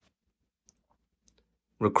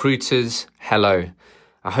recruiters, hello.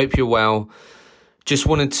 I hope you're well. Just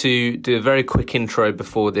wanted to do a very quick intro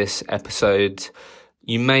before this episode.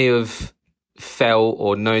 You may have felt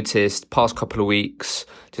or noticed past couple of weeks,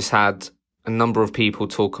 just had a number of people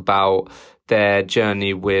talk about their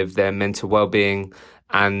journey with their mental well-being,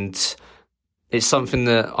 and it's something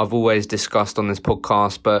that I've always discussed on this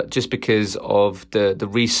podcast, but just because of the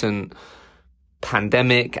recent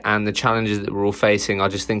pandemic and the challenges that we're all facing, I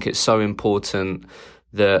just think it's so important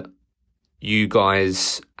that you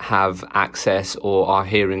guys have access or are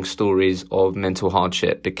hearing stories of mental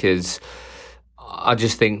hardship, because I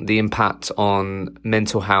just think the impact on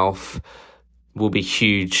mental health will be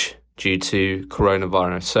huge due to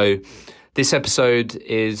coronavirus. So this episode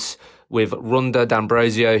is with Rhonda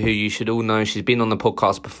D'Ambrosio, who you should all know. She's been on the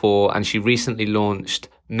podcast before, and she recently launched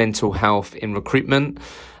Mental Health in Recruitment.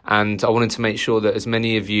 And I wanted to make sure that as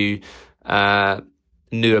many of you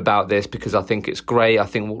knew about this, because I think it's great. I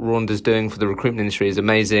think what Rhonda's doing for the recruitment industry is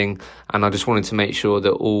amazing. And I just wanted to make sure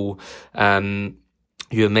that all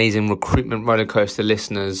you amazing recruitment rollercoaster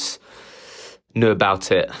listeners knew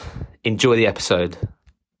about it. Enjoy the episode.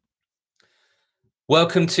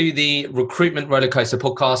 Welcome to the Recruitment Rollercoaster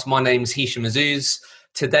podcast. My name's Hisham Azuz.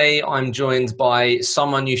 Today I'm joined by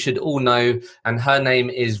someone you should all know, and her name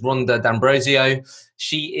is Rhonda D'Ambrosio.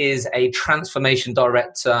 She is a transformation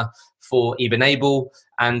director for Enable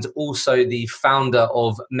and also the founder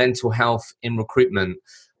of Mental Health in Recruitment.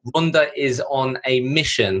 Rhonda is on a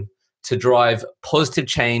mission to drive positive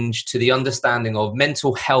change to the understanding of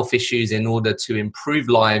mental health issues in order to improve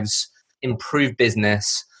lives, improve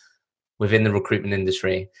business within the recruitment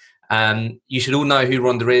industry. You should all know who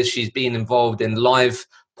Rhonda is. She's been involved in live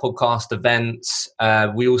podcast events.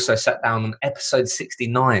 We also sat down on episode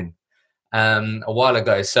 69 a while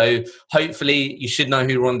ago. So hopefully you should know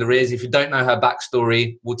who Rhonda is. If you don't know her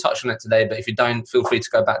backstory, we'll touch on it today. But if you don't, feel free to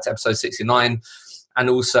go back to episode 69. And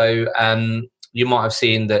also, you might have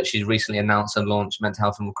seen that she's recently announced and launched Mental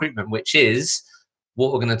Health and Recruitment, which is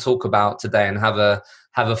what we're going to talk about today and have a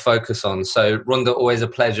focus on. So Rhonda, always a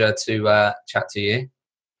pleasure to chat to you.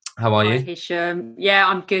 How are you? Hi, Hisham. Yeah,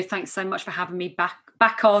 I'm good. Thanks so much for having me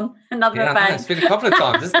back on another event. It's been a couple of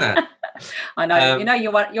times, isn't it? I know.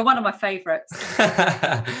 You're one of my favourites.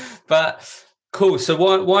 But cool. So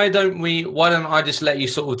why don't I just let you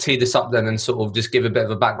sort of tee this up then, and sort of just give a bit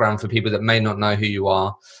of a background for people that may not know who you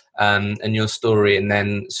are and your story, and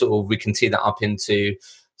then sort of we can tee that up into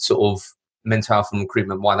sort of mental health and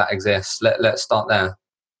recruitment, why that exists. Let's start there.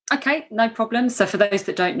 Okay, no problem. So for those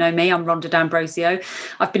that don't know me, I'm Rhonda D'Ambrosio.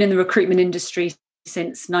 I've been in the recruitment industry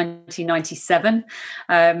since 1997.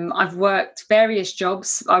 I've worked various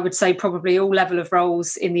jobs, I would say probably all level of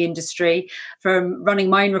roles in the industry, from running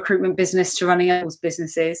my own recruitment business to running others'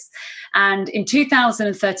 businesses. And in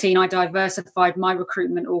 2013, I diversified my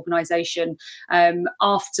recruitment organisation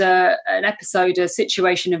after an episode, a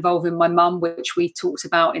situation involving my mum, which we talked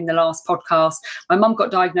about in the last podcast. My mum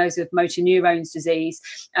got diagnosed with motor neurones disease,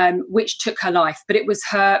 which took her life. But it was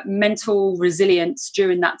her mental resilience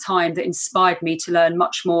during that time that inspired me to learn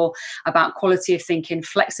much more about quality of thinking,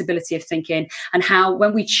 flexibility of thinking, and how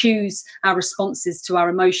when we choose our responses to our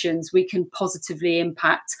emotions, we can positively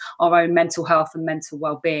impact our own mental health and mental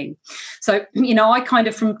well-being. So, I kind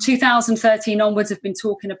of from 2013 onwards have been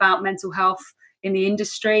talking about mental health in the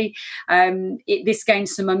industry. This gained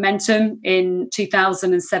some momentum in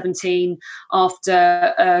 2017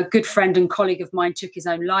 after a good friend and colleague of mine took his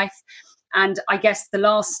own life. And I guess the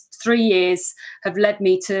last 3 years have led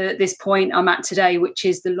me to this point I'm at today, which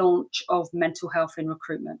is the launch of Mental Health in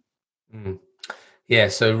Recruitment. Yeah,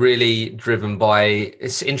 so really driven by,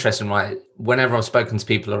 it's interesting, right? Whenever I've spoken to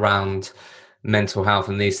people around mental health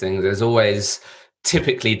and these things, there's always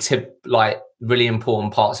typically like really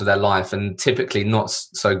important parts of their life, and typically not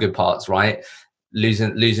so good parts, right?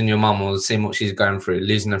 Losing your mum, or seeing what she's going through,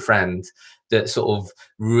 losing a friend, that sort of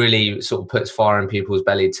really sort of puts fire in people's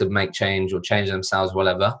belly to make change or change themselves,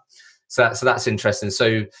 whatever. So that's interesting.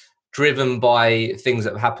 So driven by things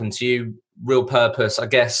that have happened to you, real purpose, I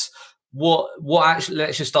guess. What actually,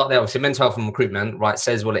 let's just start there. Obviously, mental health and recruitment, right,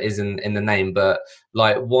 says what it is in the name, but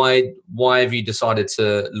like, why have you decided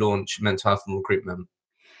to launch Mental Health and Recruitment?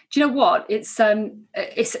 Do you know what? It's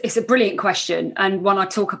a brilliant question, and one I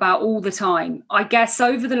talk about all the time. I guess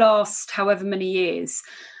over the last however many years,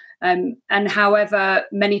 and however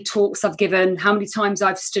many talks I've given, how many times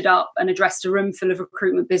I've stood up and addressed a room full of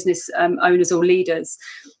recruitment business owners or leaders,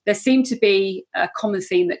 there seemed to be a common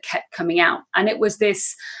theme that kept coming out. And it was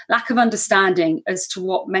this lack of understanding as to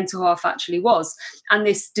what mental health actually was, and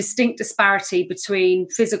this distinct disparity between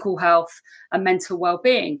physical health and mental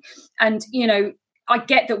well-being. And, I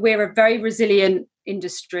get that we're a very resilient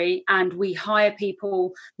industry and we hire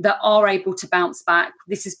people that are able to bounce back.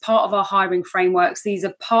 This is part of our hiring frameworks. These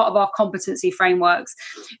are part of our competency frameworks.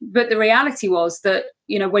 But the reality was that,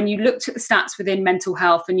 when you looked at the stats within mental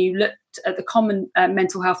health and you looked at the common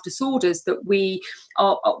mental health disorders that we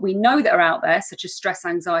know that are out there, such as stress,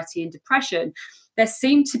 anxiety, and depression, there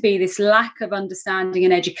seemed to be this lack of understanding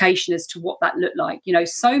and education as to what that looked like.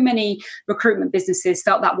 So many recruitment businesses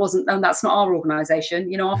felt that wasn't, and that's not our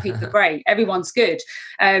organisation. Our people are great, everyone's good,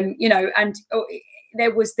 and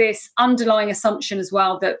there was this underlying assumption as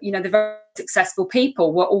well that the very successful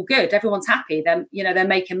people were all good, everyone's happy, then they're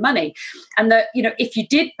making money, and that if you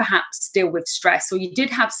did perhaps deal with stress or you did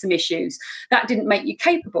have some issues, that didn't make you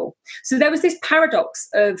capable. So there was this paradox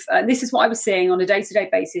of this is what I was seeing on a day-to-day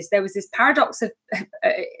basis. There was this paradox of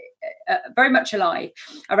very much alive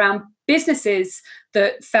around businesses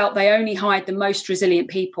that felt they only hired the most resilient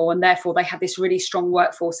people and therefore they had this really strong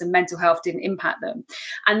workforce and mental health didn't impact them.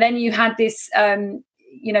 And then you had this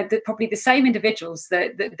probably the same individuals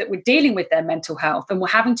that were dealing with their mental health and were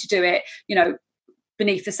having to do it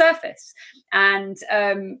beneath the surface. And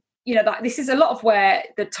that this is a lot of where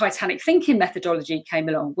the Titanic thinking methodology came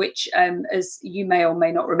along, which, as you may or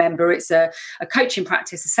may not remember, it's a coaching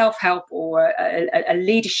practice, a self-help or a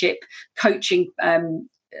leadership coaching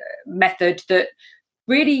method that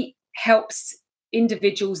really helps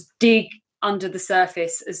individuals dig under the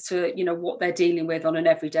surface as to what they're dealing with on an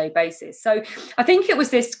everyday basis. So I think it was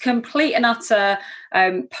this complete and utter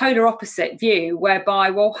polar opposite view whereby,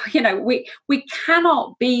 we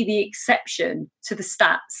cannot be the exception to the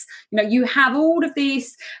stats. You have all of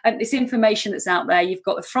these this information that's out there. You've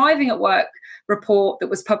got the Thriving at Work report that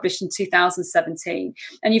was published in 2017,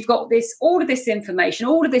 and you've got all of this information,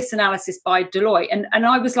 all of this analysis by Deloitte, and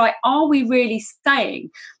I was like, are we really saying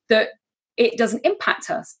that it doesn't impact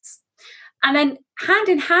us? And then hand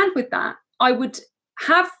in hand with that, I would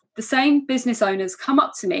have the same business owners come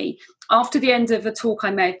up to me after the end of a talk I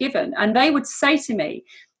may have given, and they would say to me,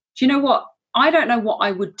 do you know what? I don't know what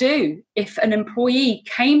I would do if an employee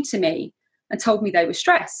came to me and told me they were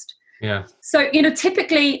stressed. Yeah. So,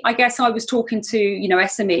 typically, I guess I was talking to,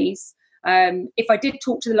 SMEs. If I did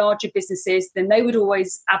talk to the larger businesses, then they would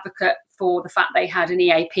always advocate for the fact they had an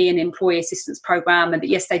EAP, an employee assistance program, and that,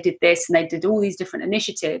 yes, they did this and they did all these different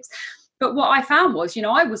initiatives. But what I found was,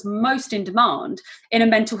 I was most in demand in a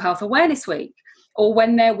mental health awareness week, or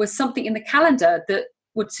when there was something in the calendar that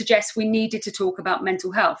would suggest we needed to talk about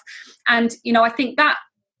mental health. And, I think that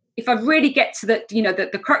if I really get to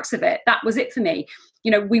the crux of it, that was it for me.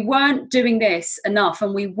 We weren't doing this enough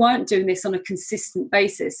and we weren't doing this on a consistent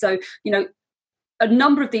basis. So, a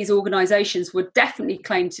number of these organizations would definitely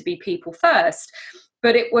claim to be people first.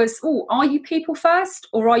 But it was, are you people first,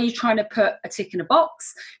 or are you trying to put a tick in a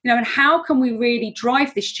box? And how can we really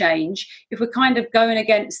drive this change if we're kind of going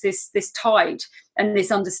against this tide and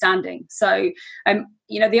this understanding? So,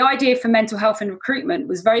 the idea for mental health and recruitment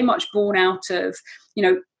was very much born out of,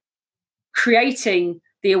 creating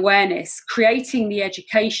the awareness, creating the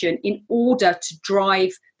education in order to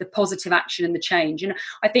drive the positive action and the change. And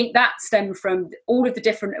I think that stemmed from all of the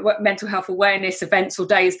different mental health awareness events or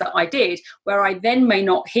days that I did, where I then may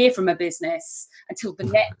not hear from a business until the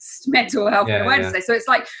next mental health and awareness day. So it's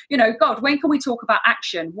like, God, when can we talk about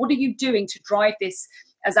action? What are you doing to drive this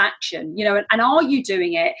as action? And are you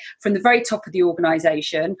doing it from the very top of the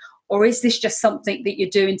organization, or is this just something that you're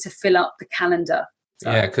doing to fill up the calendar? So.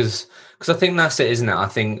 Yeah, because I think that's it, isn't it? I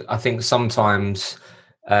think sometimes,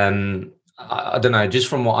 I don't know, just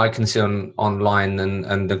from what I can see online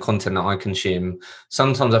and the content that I consume,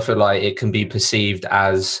 sometimes I feel like it can be perceived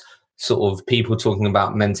as sort of people talking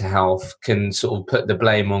about mental health can sort of put the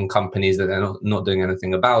blame on companies that they're not doing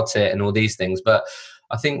anything about it and all these things. But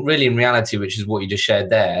I think really in reality, which is what you just shared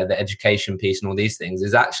there, the education piece and all these things,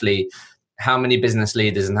 is actually how many business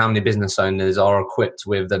leaders and how many business owners are equipped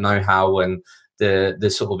with the know-how and the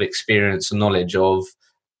sort of experience and knowledge of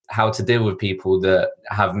how to deal with people that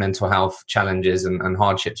have mental health challenges and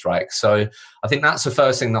hardships, right? So I think that's the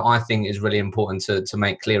first thing that I think is really important to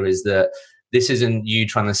make clear, is that this isn't you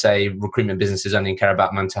trying to say recruitment businesses only care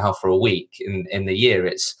about mental health for a week in the year.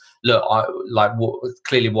 It's, look,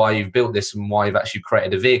 clearly why you've built this and why you've actually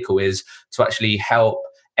created a vehicle is to actually help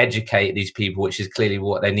educate these people, which is clearly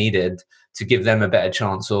what they needed to give them a better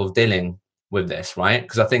chance of dealing with this, right?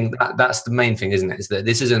 Because I think that's the main thing, isn't it? Is that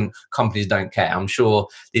this isn't companies don't care. I'm sure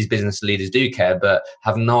these business leaders do care, but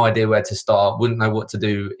have no idea where to start, wouldn't know what to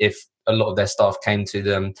do if a lot of their staff came to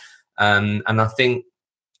them. And I think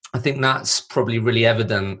that's probably really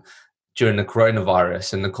evident during the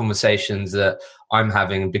coronavirus and the conversations that I'm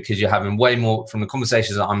having, because you're having way more, from the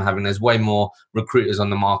conversations that I'm having, there's way more recruiters on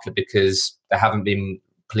the market because they haven't been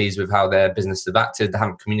pleased with how their business have acted, they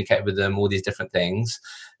haven't communicated with them, all these different things.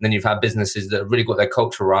 And then you've had businesses that have really got their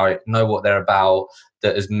culture right, know what they're about,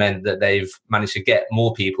 that has meant that they've managed to get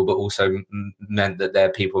more people, but also meant that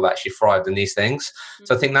their people have actually thrived in these things.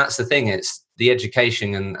 So I think that's the thing, it's the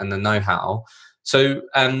education and the know-how. So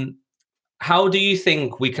how do you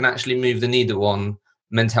think we can actually move the needle on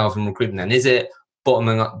mental health and recruitment then? Is it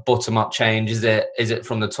bottom up change? Is it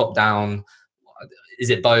from the top down? Is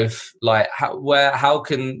it both? Like how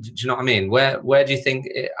can, do you know what I mean? Where do you think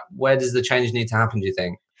where does the change need to happen, do you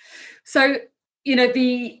think? So,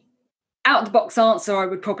 the out of the box answer I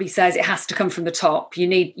would probably say is it has to come from the top. You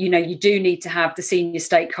do need to have the senior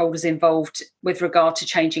stakeholders involved with regard to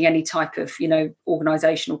changing any type of,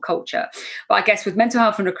 organizational culture. But I guess with mental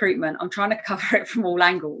health and recruitment, I'm trying to cover it from all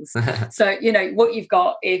angles. So, what you've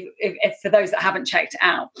got, if for those that haven't checked it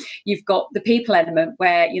out, you've got the people element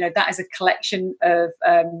where, that is a collection of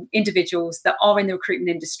individuals that are in the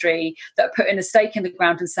recruitment industry that are putting a stake in the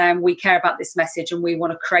ground and saying, we care about this message and we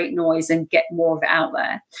want to create noise and get more of it out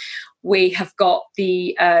there. We have got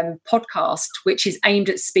the podcast, which is aimed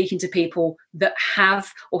at speaking to people that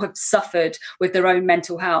have or have suffered with their own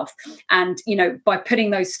mental health. And, by putting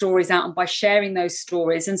those stories out and by sharing those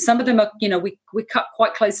stories, and some of them are, we cut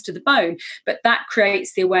quite close to the bone, but that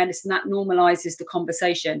creates the awareness and that normalizes the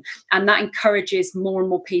conversation. And that encourages more and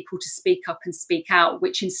more people to speak up and speak out,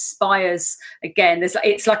 which inspires, again,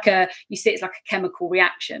 it's like a chemical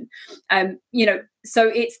reaction. So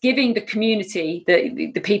it's giving the community,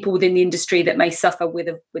 the people within the industry that may suffer with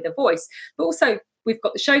a voice, but also we've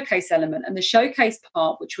got the showcase element, and the showcase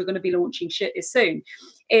part, which we're going to be launching soon,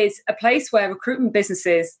 is a place where recruitment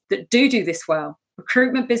businesses that do this well,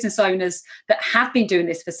 recruitment business owners that have been doing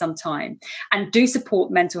this for some time and do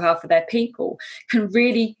support mental health for their people, can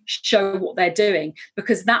really show what they're doing,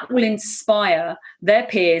 because that will inspire their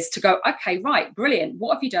peers to go, okay, right, brilliant.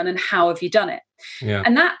 What have you done and how have you done it? Yeah.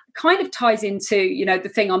 And that kind of ties into, the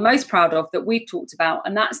thing I'm most proud of that we've talked about,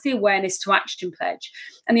 and that's the Awareness to Action Pledge.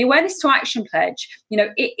 And the Awareness to Action Pledge,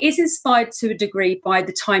 it is inspired to a degree by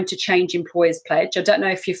the Time to Change Employers Pledge. I don't know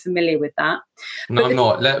if you're familiar with that. No, I'm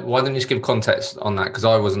not. Why don't you just give context on that? Because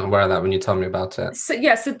I wasn't aware of that when you told me about it. So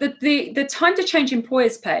the Time to Change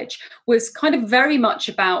Employers Pledge was kind of very much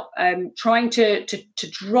about trying to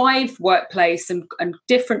drive workplace and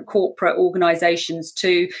different corporate organisations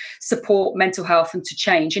to support mental health and to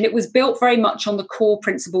change. And it was built very much on the core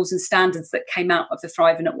principles and standards that came out of the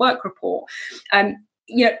Thriving at Work report.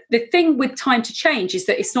 The thing with Time to Change is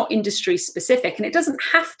that it's not industry specific, and it doesn't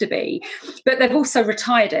have to be, but they've also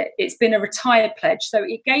retired it. It's been a retired pledge. So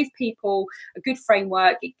it gave people a good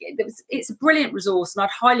framework. It's a brilliant resource, and I'd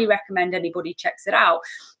highly recommend anybody checks it out.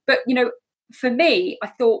 But, for me, I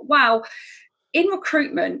thought, wow, in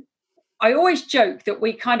recruitment, I always joke that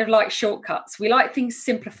we kind of like shortcuts. We like things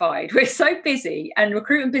simplified. We're so busy, and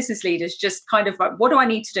recruitment business leaders just kind of like, what do I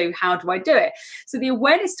need to do? How do I do it? So the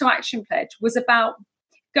Awareness to Action Pledge was about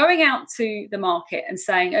going out to the market and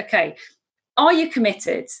saying, okay, are you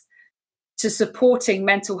committed to supporting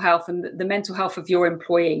mental health and the mental health of your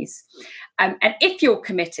employees? And if you're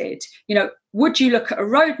committed, would you look at a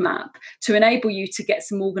roadmap to enable you to get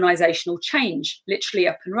some organisational change literally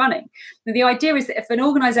up and running? Now, the idea is that if an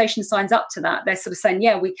organisation signs up to that, they're sort of saying,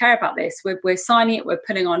 yeah, we care about this. We're signing it. We're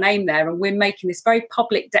putting our name there. And we're making this very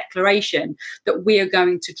public declaration that we are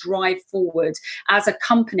going to drive forward as a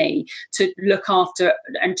company to look after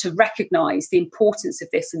and to recognise the importance of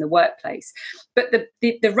this in the workplace. But the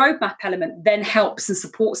roadmap element then helps and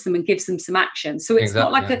supports them and gives them some action. So it's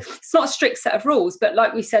not like it's not a strict set of rules, but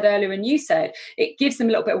like we said earlier and you said, it gives them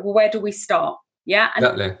a little bit of, well, where do we start? Yeah. And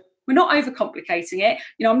exactly. We're not overcomplicating it.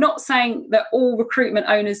 I'm not saying that all recruitment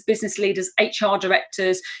owners, business leaders, HR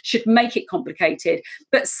directors should make it complicated,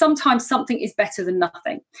 but sometimes something is better than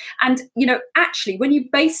nothing. And, actually, when you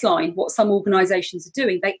baseline what some organisations are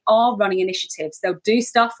doing, they are running initiatives. They'll do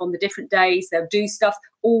stuff on the different days. They'll do stuff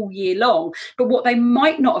all year long. But what they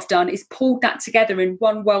might not have done is pulled that together in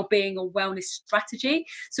one wellbeing or wellness strategy.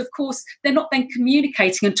 So, of course, they're not then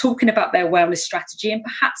communicating and talking about their wellness strategy, and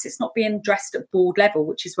perhaps it's not being addressed at board level,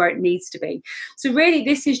 which is where it needs to be. So really,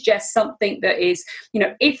 this is just something that is,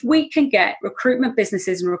 if we can get recruitment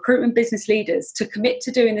businesses and recruitment business leaders to commit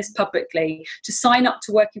to doing this publicly, to sign up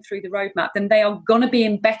to working through the roadmap, then they are going to be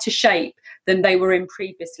in better shape than they were in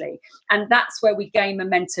previously. And that's where we gain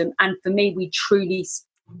momentum. And for me, we truly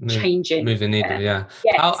change it. Move the needle, yeah.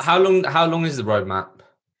 Yes. How long is the roadmap?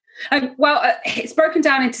 It's broken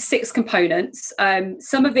down into 6 components.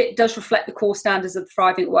 Some of it does reflect the core standards of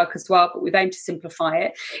thriving at work as well, but we've aimed to simplify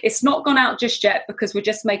it. It's not gone out just yet because we're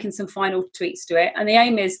just making some final tweaks to it. And the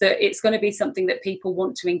aim is that it's going to be something that people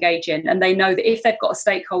want to engage in. And they know that if they've got a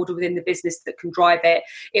stakeholder within the business that can drive it,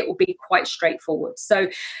 it will be quite straightforward. So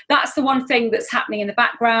that's the one thing that's happening in the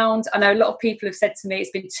background. I know a lot of people have said to me,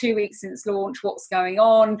 it's been 2 weeks since launch, what's going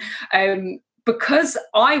on? Because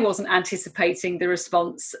I wasn't anticipating the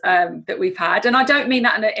response that we've had, and I don't mean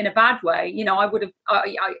that in a bad way. You know, I would have,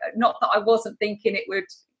 not that I wasn't thinking it would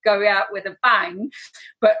go out with a bang,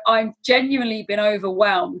 but I've genuinely been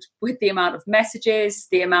overwhelmed with the amount of messages,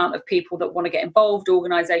 the amount of people that want to get involved,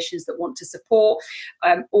 organisations that want to support,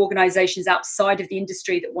 organisations outside of the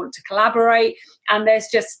industry that want to collaborate, and there's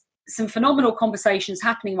just some phenomenal conversations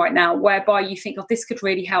happening right now whereby you think, oh, this could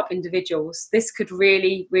really help individuals. This could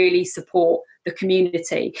really, really support the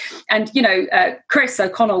community. And, you know, Chris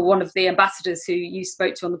O'Connell, one of the ambassadors who you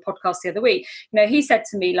spoke to on the podcast the other week, you know, he said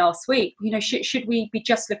to me last week, you know, should we be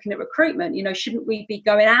just looking at recruitment? You know, shouldn't we be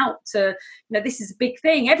going out to, you know, this is a big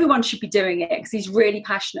thing. Everyone should be doing it because he's really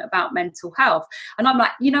passionate about mental health. And I'm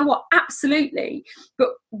like, you know what? Absolutely. But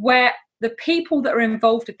where the people that are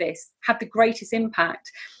involved with this have the greatest impact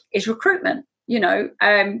is recruitment.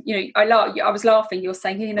 I was laughing. You're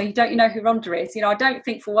saying, you know, you don't know who Rhonda is. You know, I don't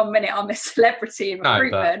think for 1 minute I'm a celebrity in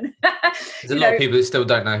recruitment. No, there's a lot of people that still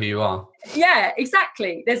don't know who you are. Yeah,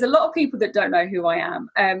 exactly. There's a lot of people that don't know who I am.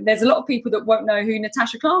 There's a lot of people that won't know who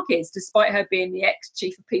Natasha Clark is, despite her being the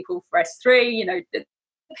ex-chief of people for S3. You know, the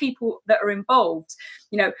people that are involved,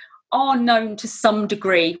 you know, are known to some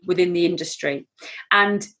degree within the industry.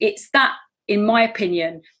 And it's that, in my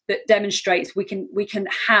opinion, that demonstrates we can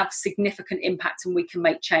have significant impact and we can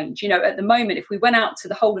make change. You know, at the moment, if we went out to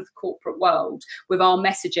the whole of the corporate world with our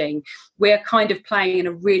messaging, we're kind of playing in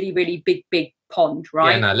a really, really big pond,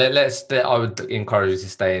 right? Yeah, no, I would encourage you to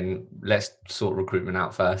stay in. Let's sort recruitment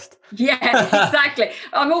out first. Yeah, exactly.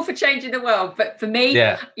 I'm all for changing the world, but for me,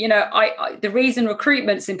 you know, I the reason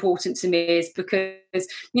recruitment's important to me is because,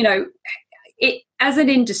 you know, it as an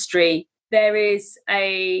industry, there is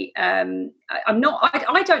I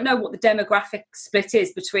don't know what the demographic split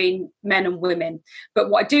is between men and women, but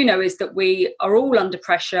what I do know is that we are all under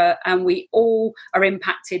pressure and we all are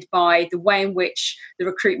impacted by the way in which the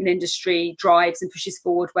recruitment industry drives and pushes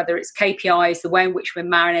forward, whether it's KPIs, the way in which we're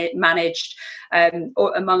managed,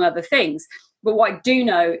 or among other things. But what I do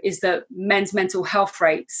know is that men's mental health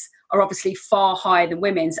rates are obviously far higher than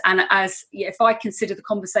women's. And if I consider the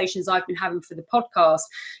conversations I've been having for the podcast,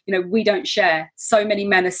 you know, we don't share. So many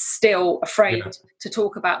men are still afraid to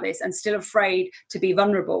talk about this and still afraid to be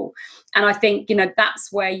vulnerable. And I think, you know,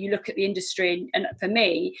 that's where you look at the industry. And for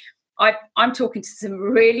me, I'm talking to some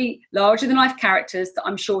really larger than life characters that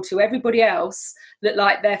I'm sure to everybody else look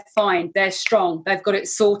like they're fine, they're strong, they've got it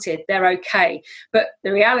sorted, they're okay. But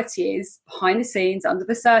the reality is, behind the scenes, under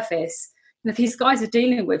the surface, these guys are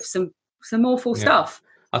dealing with some awful stuff.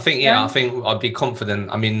 I think I'd be confident.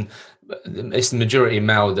 I mean, it's the majority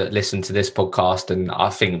male that listen to this podcast, and I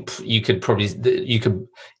think you could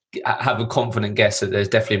have a confident guess that there's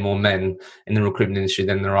definitely more men in the recruitment industry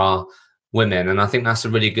than there are women. And I think that's a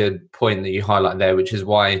really good point that you highlight there, which is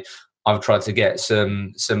why I've tried to get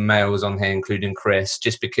some males on here, including Chris,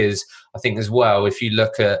 just because I think as well, if you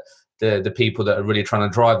look at the people that are really trying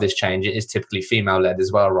to drive this change, it is typically female-led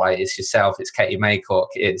as well, right? It's yourself, it's Katie Maycock,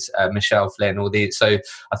 it's Michelle Flynn, all these. So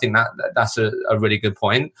I think that's a really good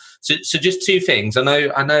point. So just 2 things. I know.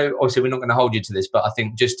 Obviously, we're not going to hold you to this, but I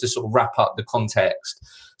think just to sort of wrap up the context.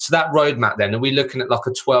 So that roadmap, then, are we looking at like a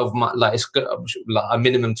 12-month, like it's like a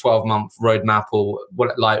minimum 12-month roadmap, or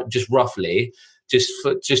what, like just roughly?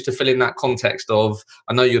 Just to fill in that context of,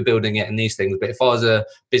 I know you're building it and these things, but if I was a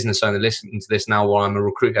business owner listening to this now, or I'm a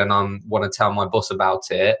recruiter and I want to tell my boss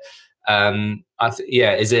about it,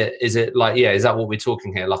 is that what we're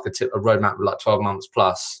talking here? Like a roadmap of like 12 months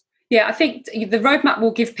plus? Yeah, I think the roadmap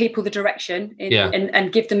will give people the direction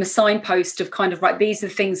and give them a signpost of kind of, right, these are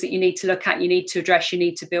the things that you need to look at, you need to address, you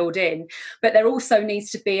need to build in. But there also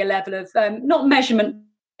needs to be a level of not measurement,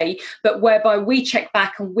 but whereby we check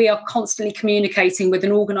back and we are constantly communicating with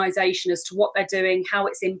an organisation as to what they're doing, how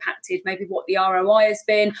it's impacted, maybe what the ROI has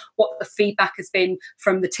been, what the feedback has been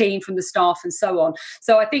from the team, from the staff, and so on.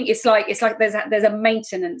 So I think it's like there's a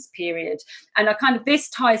maintenance period, and this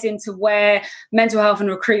ties into where mental health and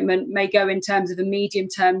recruitment may go in terms of a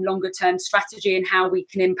medium-term, longer-term strategy and how we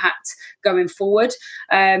can impact going forward.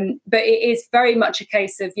 But it is very much a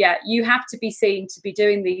case of you have to be seen to be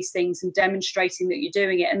doing these things and demonstrating that you're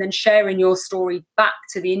doing it. and then sharing your story back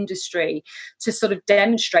to the industry to sort of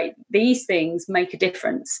demonstrate these things make a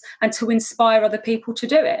difference and to inspire other people to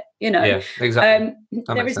do it. Yeah, exactly.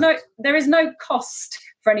 There is no cost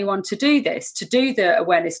for anyone to do this, to do the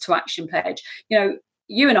awareness to action pledge.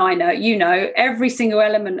 You and I know, every single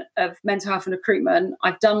element of mental health and recruitment,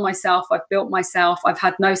 I've done myself, I've built myself, I've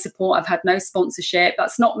had no support, I've had no sponsorship.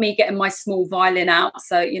 That's not me getting my small violin out.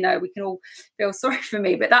 So, we can all feel sorry for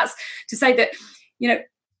me. But that's to say that,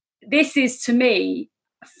 this is to me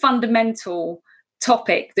a fundamental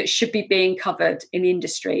topic that should be being covered in the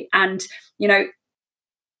industry. And,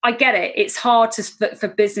 I get it. It's hard for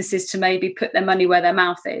businesses to maybe put their money where their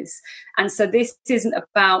mouth is. And so this isn't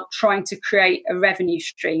about trying to create a revenue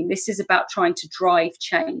stream. This is about trying to drive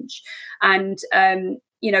change. And,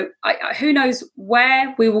 who knows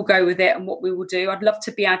where we will go with it and what we will do. I'd love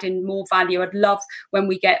to be adding more value. I'd love when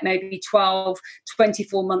we get maybe 12,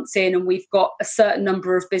 24 months in and we've got a certain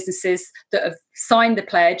number of businesses that have signed the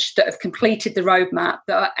pledge, that have completed the roadmap,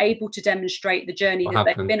 that are able to demonstrate the journey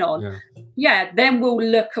they've been on. Yeah, then we'll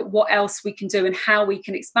look at what else we can do and how we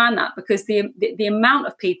can expand that, because the amount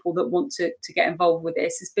of people that want to get involved with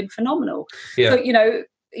this has been phenomenal. Yeah. So,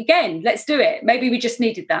 again, let's do it. Maybe we just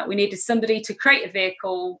needed that. We needed somebody to create a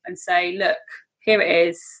vehicle and say, look, here it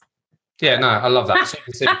is. Yeah, no, I love that.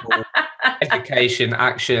 Super simple. Education,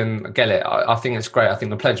 action, I get it. I think it's great. I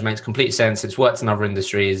think the pledge makes complete sense. It's worked in other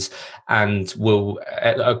industries and will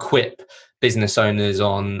equip business owners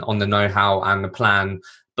on the know-how and the plan,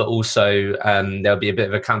 but also there'll be a bit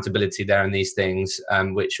of accountability there in these things,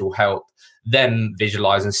 which will help them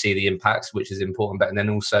visualize and see the impacts, which is important, but and then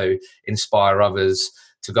also inspire others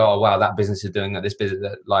to go, oh wow, that business is doing that, this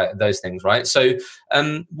business, like those things, right? So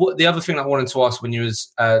what the other thing I wanted to ask when you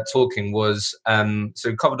was talking was,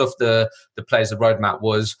 so covered off the players, the roadmap,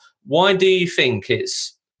 was why do you think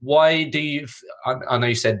I know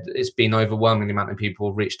you said it's been overwhelming the amount of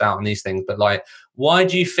people reached out on these things, but like, why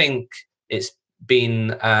do you think it's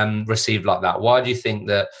been received like that? Why do you think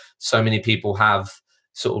that so many people have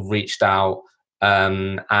sort of reached out?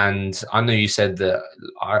 And I know you said that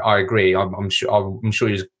I agree. I'm sure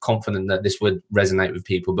you're confident that this would resonate with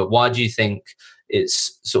people. But why do you think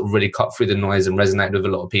it's sort of really cut through the noise and resonated with a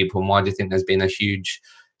lot of people? And why do you think there's been a huge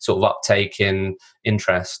sort of uptake in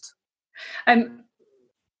interest?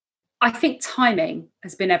 I think timing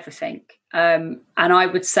has been everything. And I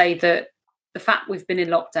would say that the fact we've been in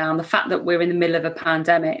lockdown, the fact that we're in the middle of a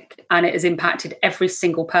pandemic and it has impacted every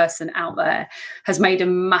single person out there has made a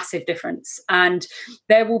massive difference. And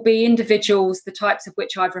there will be individuals, the types of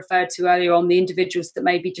which I've referred to earlier on, the individuals that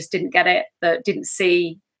maybe just didn't get it, that didn't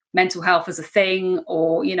see mental health as a thing,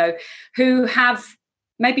 or, who have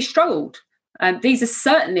maybe struggled. These are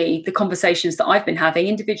certainly the conversations that I've been having.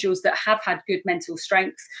 Individuals that have had good mental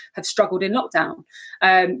strength have struggled in lockdown.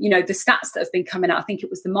 The stats that have been coming out, I think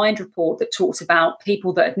it was the Mind report that talked about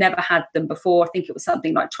people that had never had them before. I think it was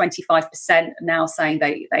something like 25% now saying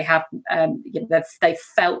they have, they've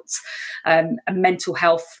felt a mental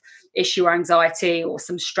health issue or anxiety or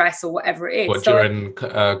some stress or whatever it is. During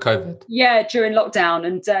COVID? Yeah, during lockdown.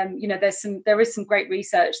 And, there is some great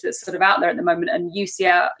research that's sort of out there at the moment. And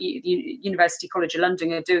UCL, University College of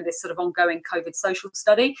London, are doing this sort of ongoing COVID social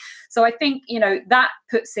study. So I think, that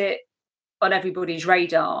puts it on everybody's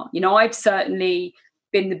radar. I've certainly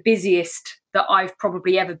been the busiest that I've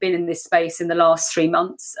probably ever been in this space in the last 3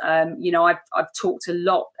 months. I've talked a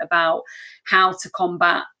lot about how to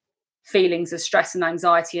combat feelings of stress and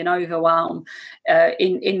anxiety and overwhelm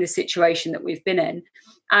in the situation that we've been in.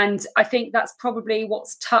 And I think that's probably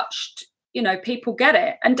what's touched, people get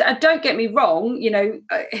it. And don't get me wrong,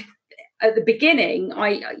 at the beginning,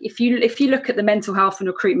 if you look at the Mental Health and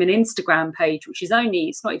Recruitment Instagram page, which is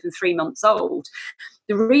it's not even 3 months old,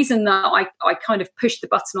 the reason that I kind of pushed the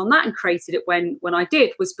button on that and created it when I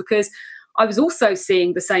did was because I was also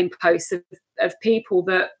seeing the same posts of people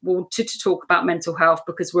that wanted to talk about mental health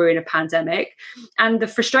because we're in a pandemic. And the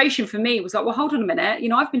frustration for me was like, well, hold on a minute.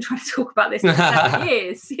 I've been trying to talk about this for 7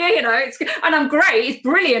 years. Yeah, and I'm great. It's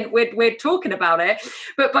brilliant. We're talking about it.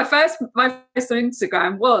 But my first on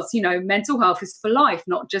Instagram was, mental health is for life,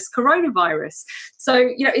 not just coronavirus. So,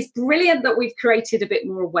 it's brilliant that we've created a bit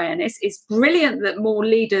more awareness. It's brilliant that more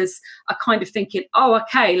leaders are kind of thinking, oh,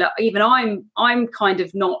 okay, look, even I'm kind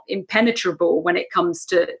of not impenetrable when it comes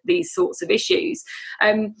to these sorts of issues.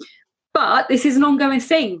 But this is an ongoing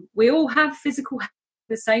thing. We all have physical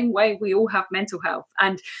the same way we all have mental health.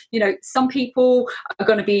 And, some people are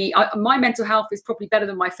going to be, my mental health is probably better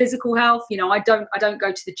than my physical health. I don't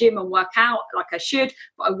go to the gym and work out like I should,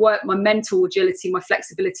 but I work my mental agility, my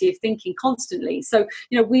flexibility of thinking constantly. So,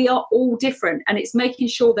 we are all different, and it's making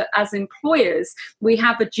sure that as employers, we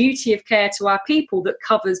have a duty of care to our people that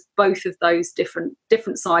covers both of those different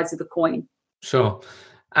sides of the coin. Sure.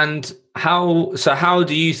 And how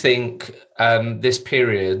do you think this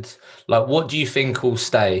period, like, what do you think will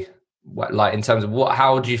stay? Like, in terms of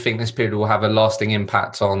how do you think this period will have a lasting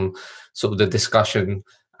impact on sort of the discussion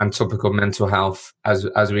and topic of mental health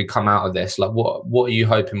as we come out of this? Like, what are you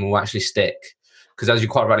hoping will actually stick? Because as you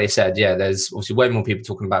quite rightly said, there's obviously way more people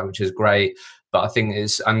talking about it, which is great. But I think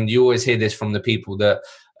and you always hear this from the people that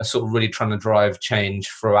are sort of really trying to drive change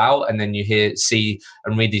throughout. And then you see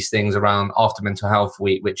and read these things around after Mental Health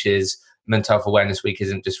Week, which is Mental Health Awareness Week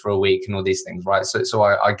isn't just for a week and all these things, right? So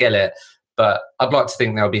I get it. But I'd like to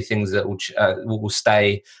think there'll be things that will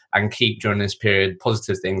stay and keep during this period,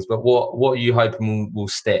 positive things. But what are you hoping will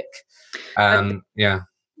stick?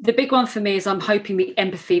 The big one for me is I'm hoping the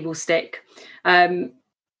empathy will stick.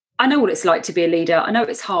 I know what it's like to be a leader. I know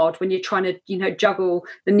it's hard when you're trying to, juggle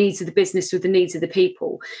the needs of the business with the needs of the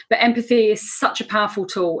people. But empathy is such a powerful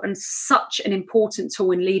tool and such an important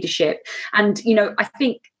tool in leadership. And, I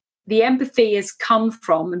think the empathy has come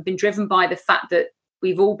from and been driven by the fact that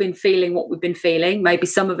we've all been feeling what we've been feeling. Maybe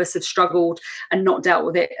some of us have struggled and not dealt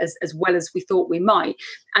with it as well as we thought we might.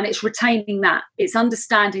 And it's retaining that. It's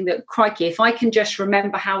understanding that, crikey, if I can just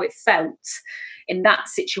remember how it felt in that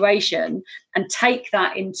situation and take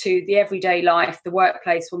that into the everyday life, the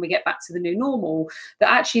workplace, when we get back to the new normal,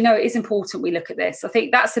 that actually, no, it is important we look at this. I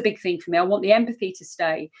think that's the big thing for me. I want the empathy to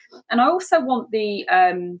stay. And I also want the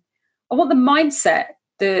mindset,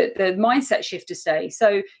 the mindset shift to stay.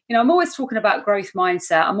 So, I'm always talking about growth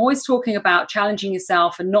mindset. I'm always talking about challenging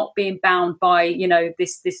yourself and not being bound by,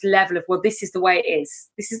 this level of, well, this is the way it is.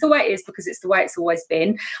 This is the way it is because it's the way it's always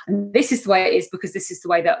been. And this is the way it is because this is the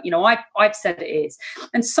way that, I've said it is.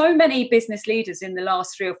 And so many business leaders in the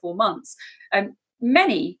last 3 or 4 months,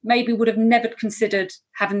 many maybe would have never considered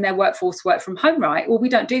having their workforce work from home, right? Well, we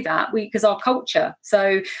don't do that because our culture.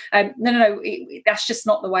 So no, that's just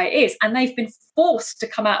not the way it is. And they've been forced to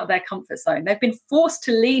come out of their comfort zone. They've been forced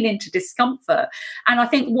to lean into discomfort. And I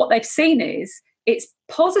think what they've seen is it's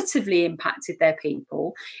positively impacted their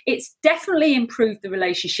people. It's definitely improved the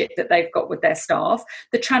relationship that they've got with their staff.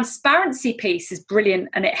 The transparency piece is brilliant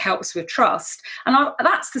and it helps with trust. And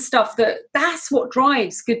that's the stuff that's what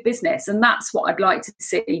drives good business. And that's what I'd like to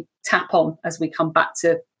see tap on as we come back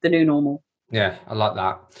to the new normal. Yeah, I like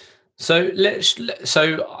that. So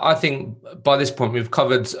I think by this point we've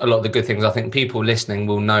covered a lot of the good things. I think people listening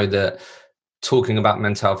will know that talking about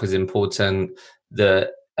mental health is important,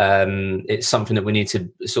 that it's something that we need to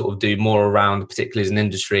sort of do more around, particularly as an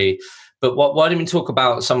industry. But why don't we talk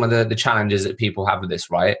about some of the challenges that people have with this,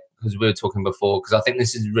 right? Because we were talking before, because I think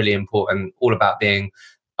this is really important, all about being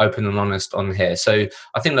open and honest on here. So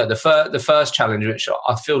I think that the first challenge, which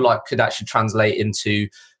I feel like could actually translate into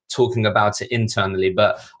talking about it internally,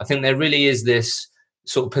 but I think there really is this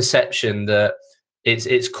sort of perception that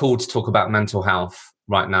it's cool to talk about mental health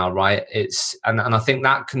right now, right? And I think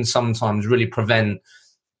that can sometimes really prevent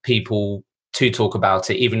people to talk about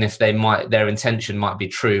it, even if their intention might be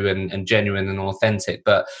true and genuine and authentic.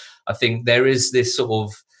 But I think there is this sort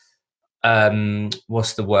of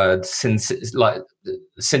what's the word, like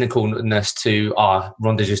cynicalness to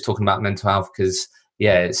Rhonda's just talking about mental health because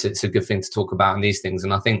it's a good thing to talk about and these things.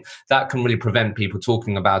 And I think that can really prevent people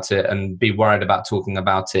talking about it and be worried about talking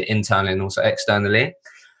about it internally and also externally.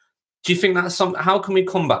 Do you think that's how can we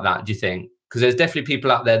combat that, do you think? Because there's definitely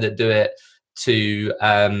people out there that do it to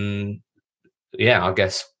I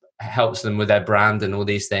guess helps them with their brand and all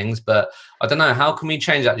these things, but I don't know, how can we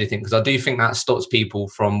change that, do you think? Because I do think that stops people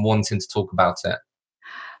from wanting to talk about it.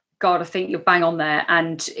 God, I think you're bang on there,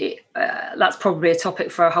 and that's probably a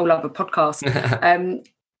topic for a whole other podcast.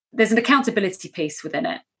 There's an accountability piece within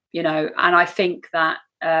it, and I think that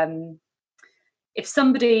if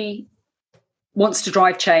somebody wants to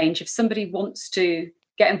drive change, if somebody wants to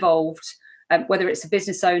get involved, whether it's a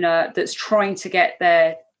business owner that's trying to get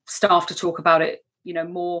their staff to talk about it,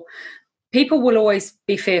 more, people will always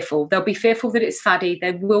be fearful. They'll be fearful that it's faddy.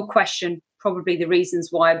 They will question probably the reasons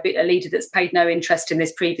why a leader that's paid no interest in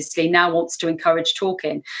this previously now wants to encourage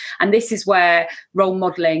talking. And this is where role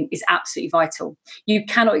modelling is absolutely vital. You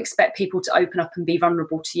cannot expect people to open up and be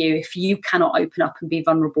vulnerable to you if you cannot open up and be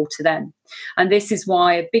vulnerable to them. And this is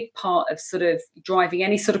why a big part of sort of driving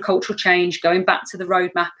any sort of cultural change, going back to the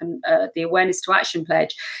roadmap and the awareness to action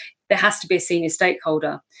pledge, there has to be a senior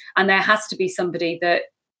stakeholder, and there has to be somebody that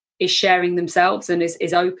is sharing themselves and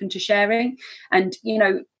is open to sharing. And,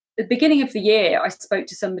 at the beginning of the year, I spoke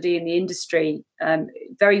to somebody in the industry,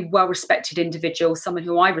 very well-respected individual, someone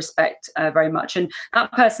who I respect very much. And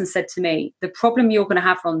that person said to me, the problem you're going to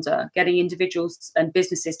have, Rhonda, getting individuals and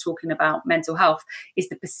businesses talking about mental health is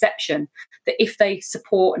the perception that if they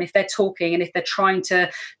support and if they're talking and if they're trying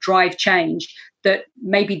to drive change, that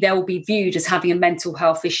maybe they'll be viewed as having a mental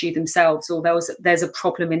health issue themselves, or there's a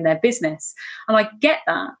problem in their business. And I get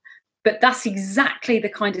that. But that's exactly the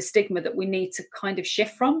kind of stigma that we need to kind of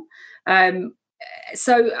shift from.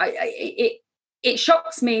 So it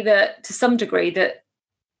shocks me that, to some degree, that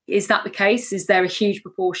is that the case? Is there a huge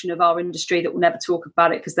proportion of our industry that will never talk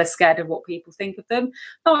about it because they're scared of what people think of them?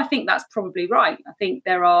 No, I think that's probably right. I think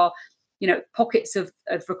there are, pockets of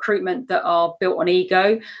recruitment that are built on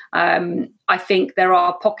ego. I think there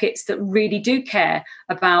are pockets that really do care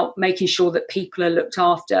about making sure that people are looked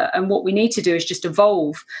after. And what we need to do is just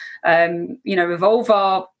evolve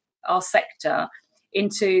our sector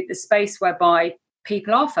into the space whereby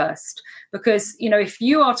people are first. Because, if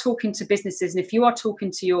you are talking to businesses and if you are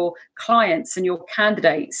talking to your clients and your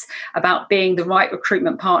candidates about being the right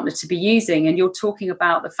recruitment partner to be using, and you're talking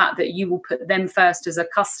about the fact that you will put them first as a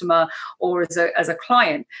customer or as a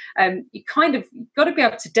client, you kind of got to be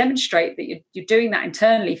able to demonstrate that you're doing that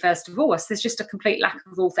internally first of all. So there's just a complete lack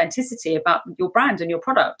of authenticity about your brand and your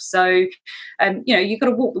product. So, you've got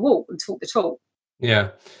to walk the walk and talk the talk.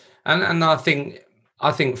 Yeah. And I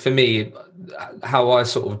think for me, how I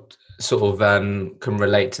sort of can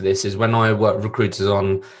relate to this is when I work with recruiters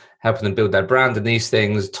on helping them build their brand and these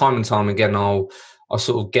things, time and time again, I'll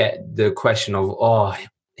sort of get the question of, oh,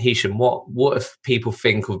 Hisham, what if people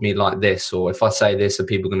think of me like this? Or if I say this, are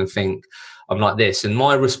people going to think I'm like this? And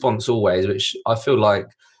my response always, which I feel like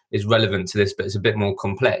is relevant to this, but it's a bit more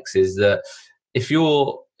complex, is that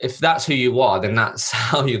if that's who you are, then that's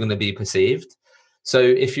how you're going to be perceived. So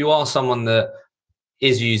if you are someone that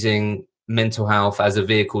is using mental health as a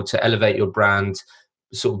vehicle to elevate your brand,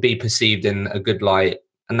 sort of be perceived in a good light,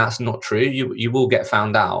 and that's not true, you will get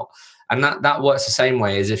found out. And that works the same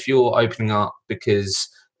way as if you're opening up because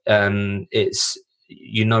it's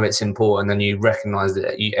important and you recognize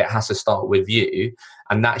that it has to start with you,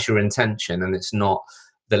 and that's your intention and it's not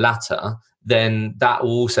the latter, then that will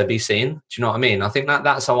also be seen. Do you know what I mean? I think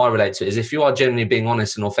that's how I relate to it, is if you are genuinely being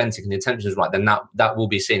honest and authentic and the intention is right, then that will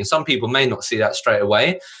be seen. Some people may not see that straight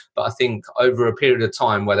away, but I think over a period of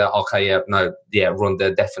time,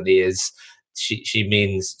 Rhonda definitely is, she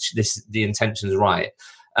means this, the intention's right.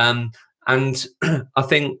 And I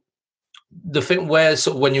think the thing where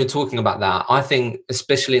sort of when you're talking about that, I think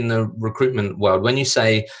especially in the recruitment world, when you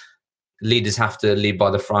say leaders have to lead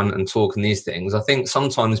by the front and talk and these things, I think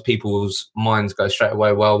sometimes people's minds go straight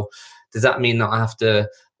away, well, does that mean that I have to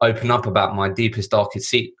open up about my deepest, darkest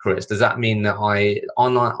secrets? Does that mean that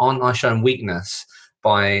aren't I showing weakness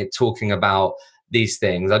by talking about these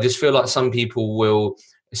things? I just feel like some people will,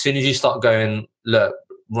 as soon as you start going, look,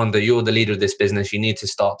 Rhonda, you're the leader of this business, you need to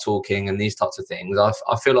start talking and these types of things,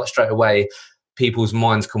 I feel like straight away people's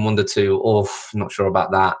minds can wander to, oh, not sure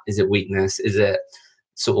about that. Is it weakness? Is it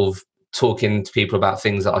sort of talking to people about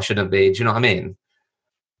things that I shouldn't be? Do you know what I mean?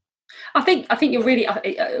 I think you're really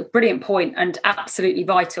a brilliant point and absolutely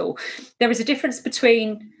vital. There is a difference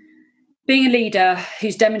between being a leader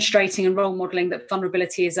who's demonstrating and role modeling that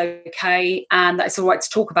vulnerability is okay and that it's all right to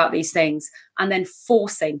talk about these things, and then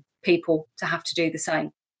forcing people to have to do the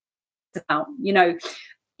same.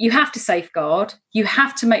 You have to safeguard, you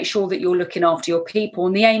have to make sure that you're looking after your people.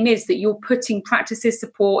 And the aim is that you're putting practices,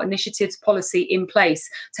 support, initiatives, policy in place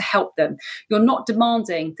to help them. You're not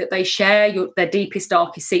demanding that they share their deepest,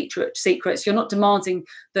 darkest secrets. You're not demanding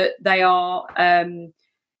that they are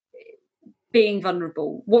being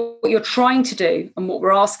vulnerable. What you're trying to do, and what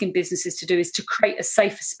we're asking businesses to do, is to create a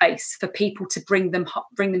safer space for people to bring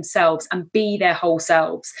themselves and be their whole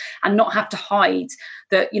selves, and not have to hide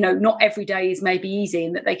that, not every day is maybe easy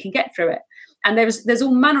and that they can get through it. And there's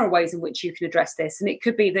all manner of ways in which you can address this. And it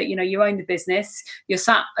could be that, you own the business, you're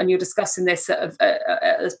sat and you're discussing this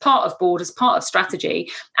as part of board, as part of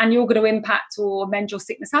strategy, and you're going to impact or amend your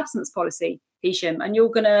sickness absence policy, Hisham, and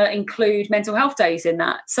you're going to include mental health days in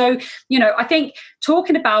that. So, I think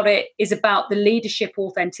talking about it is about the leadership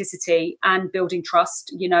authenticity and building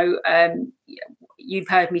trust. You've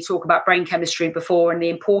heard me talk about brain chemistry before and the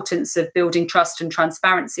importance of building trust and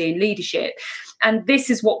transparency in leadership. And this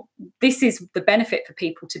is the benefit for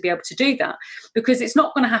people to be able to do that, because it's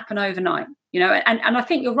not going to happen overnight, and I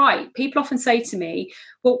think you're right. People often say to me,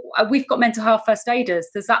 well, we've got mental health first aiders.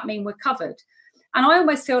 Does that mean we're covered? And I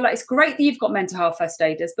almost feel like it's great that you've got mental health first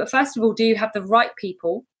aiders, but first of all, do you have the right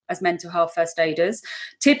people as mental health first aiders?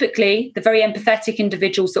 Typically, the very empathetic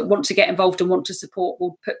individuals that want to get involved and want to support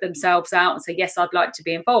will put themselves out and say, yes, I'd like to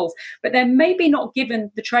be involved. But they're maybe not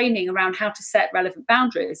given the training around how to set relevant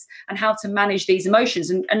boundaries and how to manage these emotions.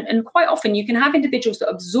 And quite often you can have individuals that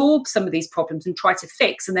absorb some of these problems and try to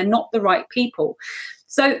fix, and they're not the right people.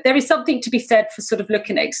 So there is something to be said for sort of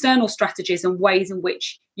looking at external strategies and ways in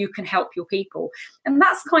which you can help your people. And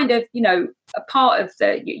that's kind of, a part of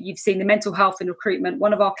you've seen the Mental Health in Recruitment.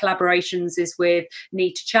 One of our collaborations is with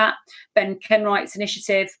Need to Chat, Ben Kenwright's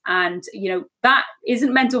initiative. And, that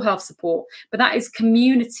isn't mental health support, but that is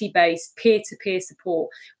community-based peer-to-peer support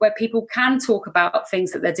where people can talk about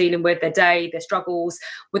things that they're dealing with, their day, their struggles,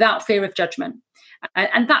 without fear of judgment.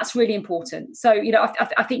 And that's really important. So,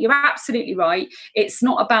 I think you're absolutely right. It's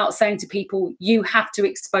not about saying to people, you have to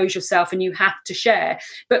expose yourself and you have to share.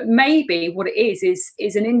 But maybe what it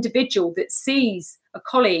is an individual that sees a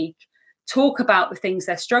colleague talk about the things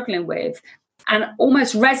they're struggling with and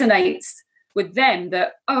almost resonates with them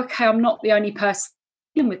that, okay, I'm not the only person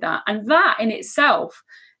dealing with that. And that in itself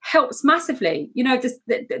helps massively.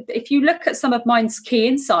 If you look at some of mine's key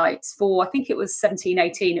insights for, I think it was 17,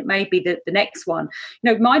 18, it may be the next one,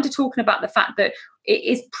 mine are talking about the fact that it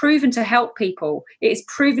is proven to help people. It is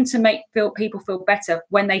proven to make people feel better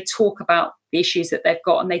when they talk about the issues that they've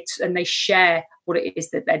got and they share what it is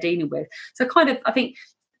that they're dealing with. So I think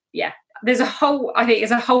there's a whole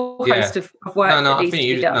host of work that needs to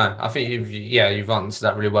be done. I think you've answered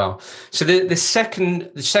that really well. So the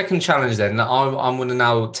second challenge then, I'm going to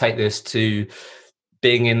now take this to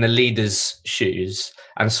being in the leader's shoes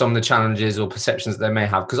and some of the challenges or perceptions that they may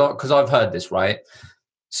have, because I've heard this, right?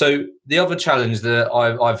 So the other challenge that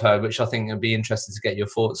I've heard, which I think I'd be interested to get your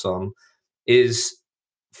thoughts on, is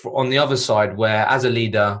on the other side, where as a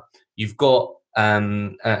leader you've got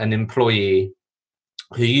an employee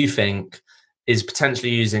who you think is potentially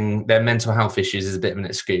using their mental health issues as a bit of an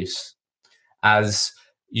excuse, as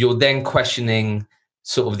you're then questioning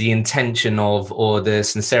sort of the intention of or the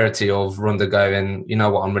sincerity of Rhonda going, you know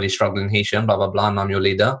what, I'm really struggling, Hisham, blah, blah, blah, and I'm your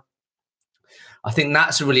leader. I think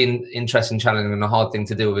that's a really interesting challenge and a hard thing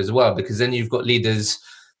to deal with as well, because then you've got leaders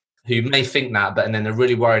who may think that, but and then they're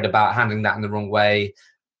really worried about handling that in the wrong way,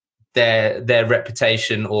 their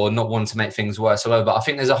reputation, or not wanting to make things worse. However, I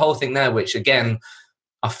think there's a whole thing there which, again,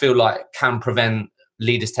 I feel like can prevent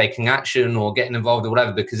leaders taking action or getting involved or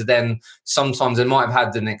whatever, because then sometimes they might have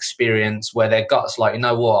had an experience where their gut's like, you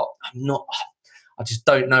know what, I just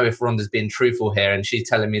don't know if Rhonda's being truthful here and she's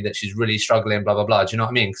telling me that she's really struggling, blah, blah, blah. Do you know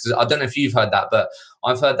what I mean? Because I don't know if you've heard that, but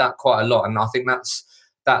I've heard that quite a lot. And I think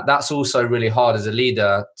that's also really hard as a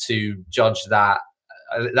leader to judge that.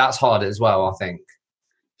 That's hard as well, I think.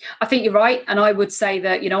 I think you're right. And I would say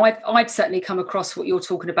that, I've certainly come across what you're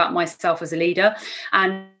talking about myself as a leader.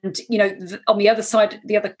 And, on the other side,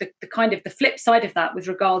 the kind of the flip side of that with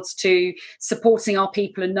regards to supporting our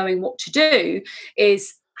people and knowing what to do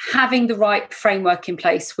is having the right framework in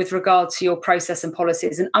place with regard to your process and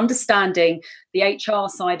policies and understanding the HR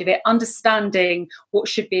side of it, understanding what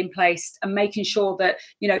should be in place and making sure that,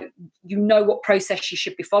 you know what process you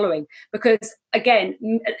should be following. Because again,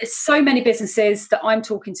 so many businesses that I'm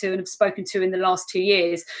talking to and have spoken to in the last 2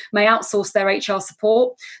 years may outsource their HR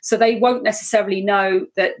support. So they won't necessarily know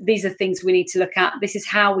that these are things we need to look at. This is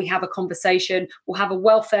how we have a conversation. We'll have a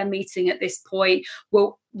welfare meeting at this point.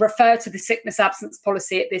 We'll refer to the sickness absence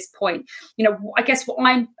policy at this point. I guess what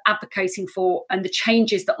I'm advocating for and the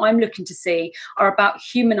changes that I'm looking to see are about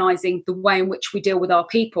humanizing the way in which we deal with our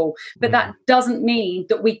people. But that doesn't mean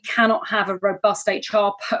that we cannot have a robust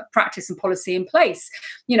HR practice and policy in place.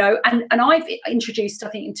 And I've introduced, I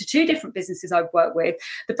think, into 2 different businesses I've worked with,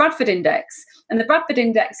 the Bradford Index. And the Bradford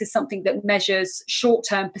Index is something that measures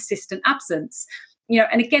short-term persistent absence.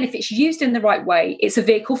 And again, if it's used in the right way, it's a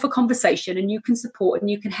vehicle for conversation and you can support and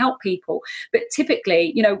you can help people. But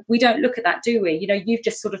typically, we don't look at that, do we? You've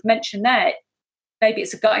just sort of mentioned there, maybe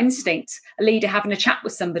it's a gut instinct, a leader having a chat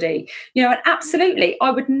with somebody, and absolutely,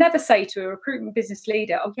 I would never say to a recruitment business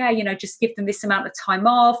leader, oh yeah, just give them this amount of time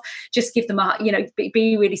off, just give them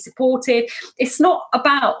be really supportive. It's not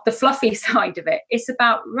about the fluffy side of it. It's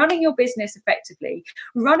about running your business effectively,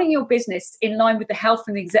 running your business in line with the health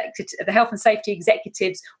and safety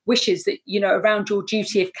executives' wishes that, around your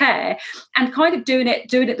duty of care, and kind of doing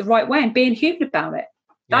it the right way and being human about it.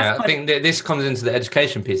 I think that this comes into the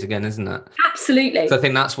education piece again, isn't it? Absolutely. So I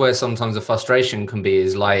think that's where sometimes the frustration can be,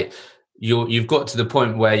 is like you've got to the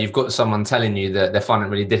point where you've got someone telling you that they're finding it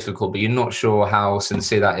really difficult, but you're not sure how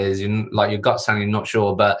sincere that is. Your gut's telling you not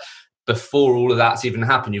sure, but before all of that's even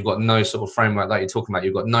happened, you've got no sort of framework like you're talking about.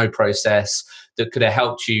 You've got no process. that could have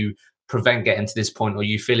helped you prevent getting to this point, or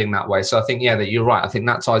you feeling that way. So I think, that you're right. I think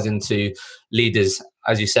that ties into leaders,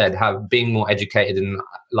 as you said, being more educated and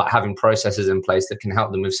like having processes in place that can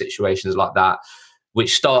help them with situations like that,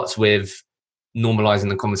 which starts with normalizing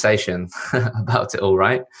the conversation about it all,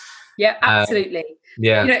 right? Yeah, absolutely.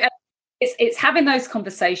 Yeah. It's having those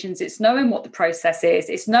conversations. It's knowing what the process is.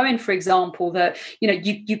 It's knowing, for example, that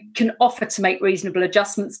you can offer to make reasonable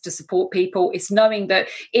adjustments to support people. It's knowing that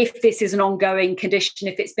if this is an ongoing condition,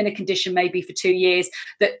 if it's been a condition maybe for 2 years,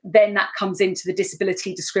 that then that comes into the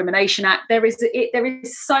Disability Discrimination Act. There is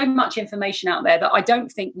so much information out there that I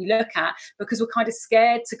don't think we look at because we're kind of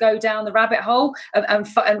scared to go down the rabbit hole and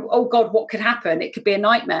oh God, what could happen? It could be a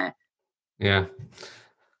nightmare. Yeah.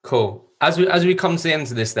 Cool. As we come to the end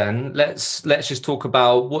of this, then let's just talk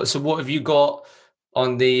about what have you got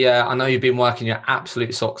on the? I know you've been working your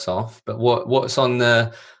absolute socks off, but what's on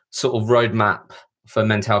the sort of roadmap for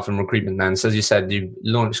mental health and recruitment then? So as you said, you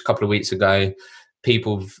launched a couple of weeks ago.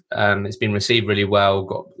 It's been received really well.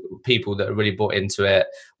 Got people that are really bought into it.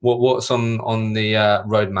 What's on the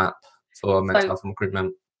roadmap for mental health and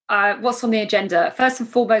recruitment? What's on the agenda? First and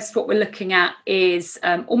foremost, what we're looking at is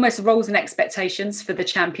almost roles and expectations for the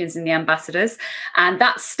champions and the ambassadors. And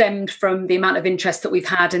that stemmed from the amount of interest that we've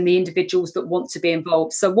had and the individuals that want to be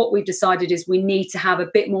involved. So what we've decided is we need to have a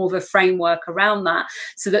bit more of a framework around that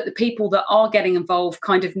so that the people that are getting involved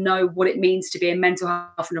kind of know what it means to be a mental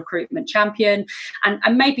health and recruitment champion,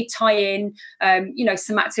 and maybe tie in,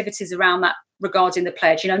 some activities around that regarding the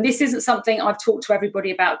pledge. And this isn't something I've talked to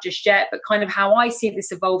everybody about just yet, but kind of how I see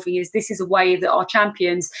this evolving is this is a way that our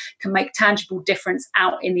champions can make tangible difference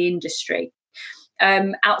out in the industry.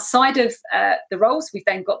 Outside of the roles, we've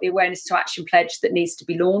then got the Awareness to Action pledge that needs to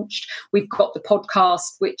be launched. We've got the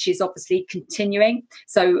podcast, which is obviously continuing.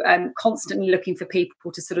 So constantly looking for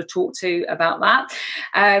people to sort of talk to about that.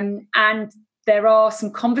 And there are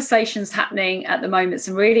some conversations happening at the moment,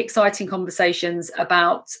 some really exciting conversations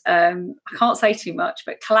about, I can't say too much,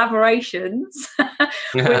 but collaborations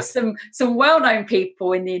with some well-known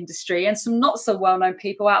people in the industry and some not so well-known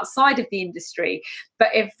people outside of the industry. But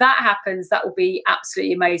if that happens, that will be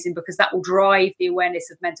absolutely amazing because that will drive the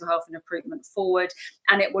awareness of mental health and recruitment forward.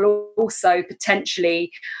 And it will also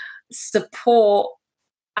potentially support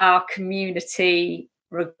our community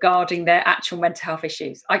regarding their actual mental health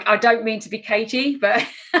issues. I don't mean to be cagey, but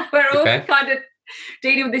we're all kind of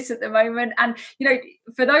dealing with this at the moment. And,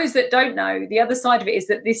 for those that don't know, the other side of it is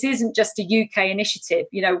that this isn't just a UK initiative.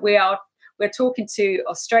 We're talking to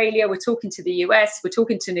Australia, we're talking to the US, we're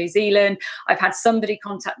talking to New Zealand. I've had somebody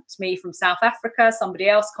contact me from South Africa, somebody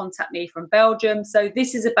else contact me from Belgium. So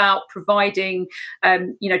this is about providing,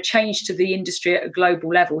 change to the industry at a global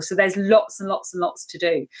level. So there's lots and lots and lots to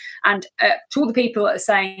do. And to all the people that are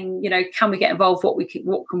saying, can we get involved? What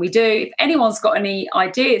can we do? If anyone's got any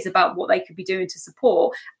ideas about what they could be doing to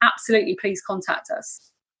support, absolutely, please contact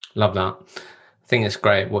us. Love that. I think it's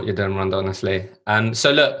great what you're doing, Rhonda, honestly.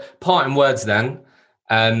 So look, parting words then.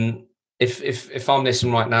 If I'm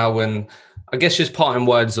listening right now, and I guess just parting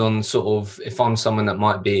words on sort of if I'm someone that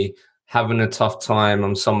might be having a tough time,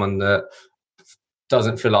 I'm someone that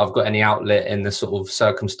doesn't feel like I've got any outlet in the sort of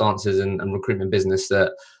circumstances and recruitment business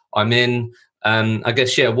that I'm in. I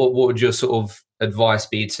guess, what would your sort of advice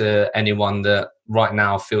be to anyone that right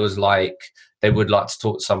now feels like they would like to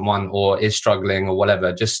talk to someone or is struggling or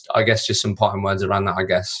whatever? Just some parting words around that, I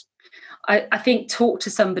guess. I think talk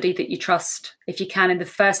to somebody that you trust if you can in the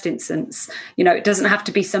first instance. It doesn't have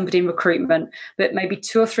to be somebody in recruitment, but maybe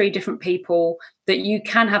 2 or 3 different people that you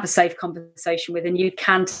can have a safe conversation with and you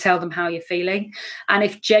can tell them how you're feeling. And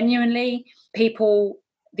if genuinely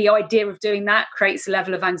the idea of doing that creates a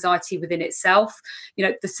level of anxiety within itself.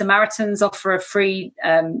 The Samaritans offer a free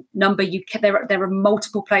number. There are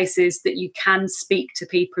multiple places that you can speak to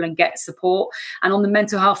people and get support. And on the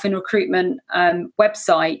Mental Health in Recruitment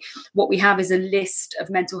website, what we have is a list of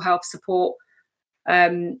mental health support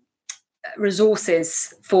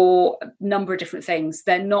resources for a number of different things.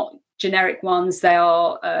 They're not generic ones. They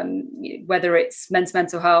are whether it's men's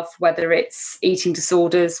mental health, whether it's eating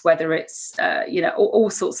disorders, whether it's all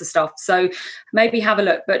sorts of stuff. So maybe have a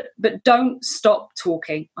look, but don't stop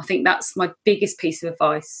talking. I think that's my biggest piece of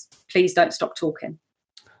advice. Please don't stop talking.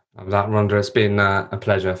 Love that, Rhonda. It's been a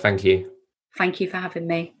pleasure. Thank you. Thank you for having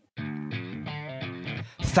me.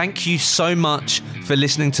 Thank you so much for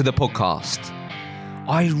listening to the podcast.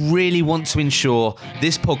 I really want to ensure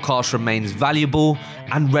this podcast remains valuable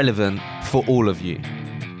and relevant for all of you.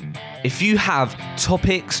 If you have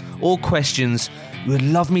topics or questions you would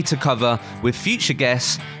love me to cover with future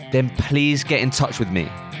guests, then please get in touch with me.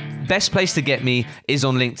 Best place to get me is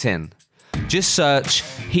on LinkedIn. just search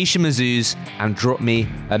Hisham Azuz and drop me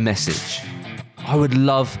a message. I would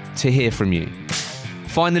love to hear from you.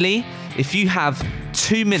 Finally, if you have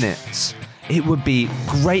 2 minutes, it would be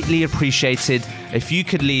greatly appreciated if you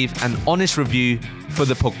could leave an honest review for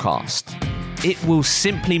the podcast. It will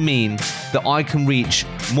simply mean that I can reach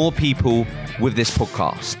more people with this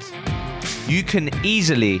podcast. You can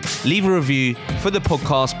easily leave a review for the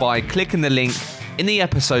podcast by clicking the link in the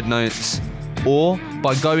episode notes or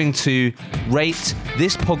by going to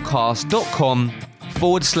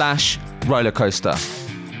ratethispodcast.com/rollercoaster.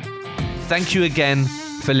 Thank you again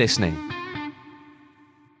for listening.